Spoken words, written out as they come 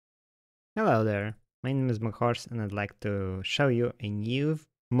Hello there, my name is McHorse and I'd like to show you a new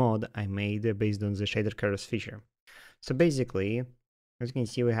mod I made based on the shader curves feature. So basically, as you can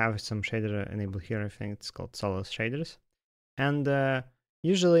see, we have some shader enabled here. I think it's called Solos shaders. And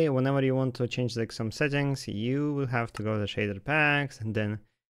usually whenever you want to change like some settings, you will have to go to shader packs and then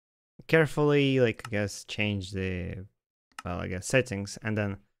carefully change the, settings, and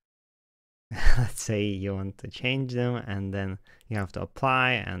then let's say you want to change them and then you have to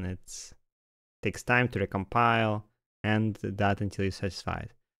apply, and it takes time to recompile and that until you're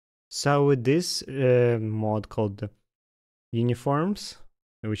satisfied. So with this mod called Uniforms,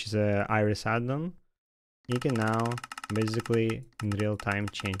 which is a Iris add-on, you can now basically in real time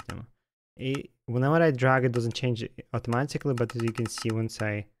change them. Whenever I drag, it doesn't change automatically, but as you can see, once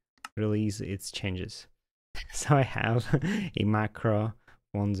I release, it changes. So I have a macro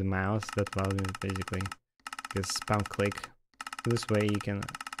on the mouse that allows me to basically just spam click. This way you can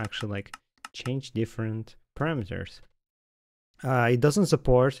actually change different parameters. It doesn't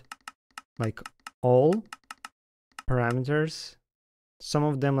support all parameters. Some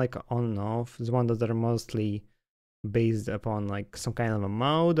of them on and off. The ones that are mostly based upon some kind of a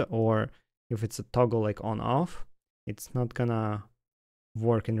mode, or if it's a toggle on off, it's not gonna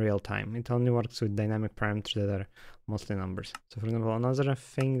work in real time. It only works with dynamic parameters that are mostly numbers. So for example, another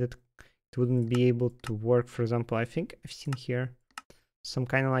thing that it wouldn't be able to work, for example, I think I've seen here some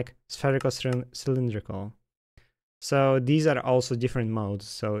kind of spherical cylindrical. So these are also different modes,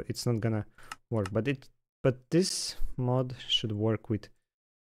 so it's not gonna work, but this mod should work with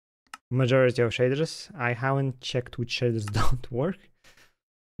majority of shaders. I haven't checked which shaders don't work.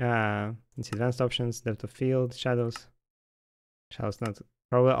 It's advanced options, depth of field, shadows not,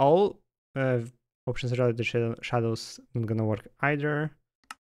 probably all options related to shadows not gonna work either.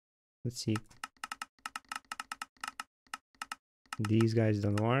 Let's see, these guys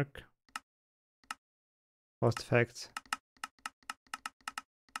don't work. Post effects,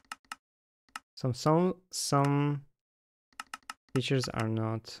 some features are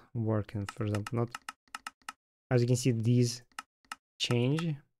not working. For example, not, as you can see, these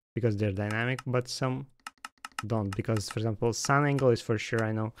change because they're dynamic, but some don't, because for example, sun angle is for sure,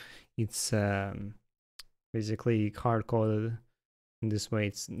 I know it's basically hard coded in this way.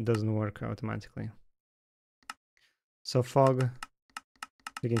 It doesn't work automatically. So fog,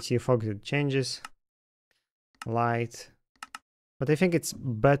 you can see fog changes, light, but I think it's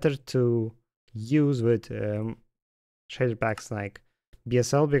better to use with shader packs like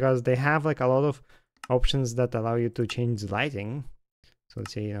BSL, because they have a lot of options that allow you to change the lighting. So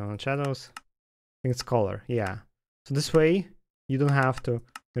let's say on shadows, I think it's color, yeah. So this way you don't have to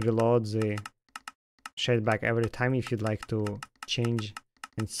reload the shade pack every time if you'd like to change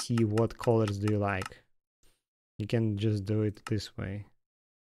and see what colors do you like. You can just do it this way.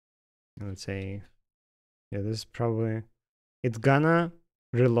 And let's say, yeah, this is probably, it's gonna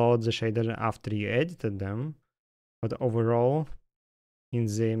reload the shader after you edited them, but overall in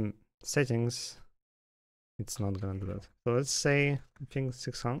the settings it's not gonna do that. So let's say, I think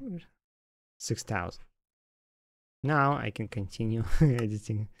 600, 6000. Now I can continue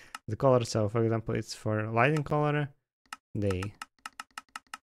editing the color. So for example, it's for lighting color, day.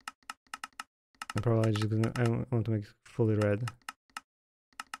 I'm probably just gonna, I want to make it fully red.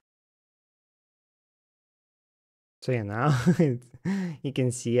 So yeah, now you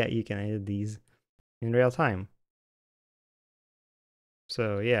can see you can edit these in real time.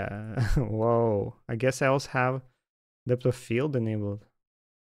 So yeah, whoa, I guess I also have depth of field enabled.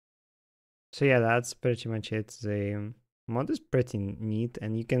 So yeah, that's pretty much it. The mod is pretty neat,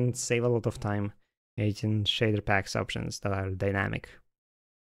 and you can save a lot of time editing shader packs options that are dynamic.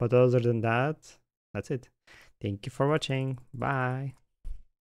 But other than that, that's it. Thank you for watching. Bye.